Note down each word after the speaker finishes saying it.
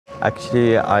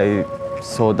Actually, I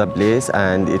saw the place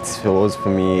and it was for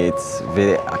me, it's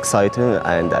very exciting,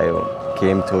 and I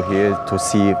came to here to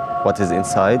see what is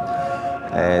inside.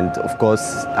 And of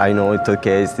course, I know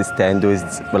Turkey stand with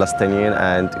Palestinian,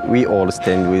 and we all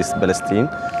stand with Palestine.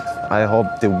 I hope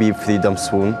there will be freedom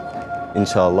soon,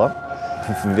 inshallah.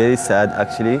 Very sad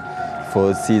actually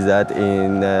for see that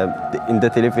in the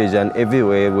television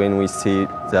everywhere. When we see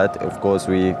that, of course,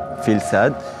 we feel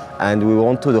sad, and we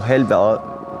want to help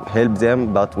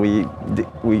them, but we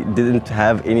didn't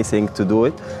have anything to do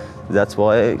it. That's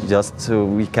why just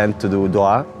we can't do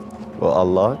dua for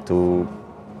Allah to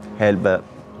help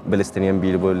Palestinian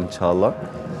people, inshallah.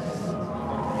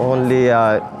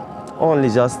 Only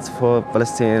just for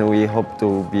Palestinian, we hope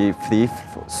to be free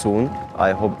soon.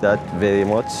 I hope that very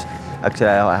much. Actually,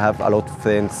 I have a lot of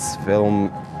friends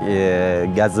from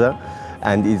Gaza,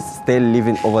 and is still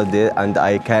living over there, and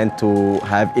I can't to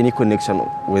have any connection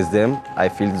with them. I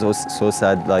feel so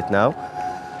sad right now.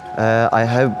 I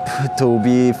hope to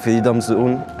be freedom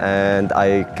soon, and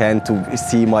I can to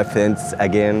see my friends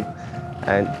again,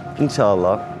 and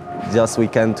inshallah, just we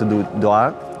can to do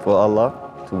dua for Allah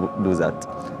to do that.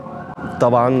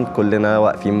 طبعا كلنا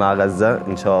واقفين مع غزة،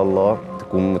 إن شاء الله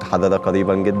تكون متحررة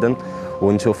قريبا جدا،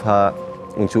 ونشوف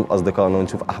أصدقائنا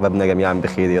ونشوف أحبابنا جميعا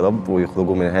بخير يا رب،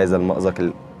 ويخرجوا من هذا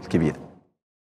المأزق الكبير.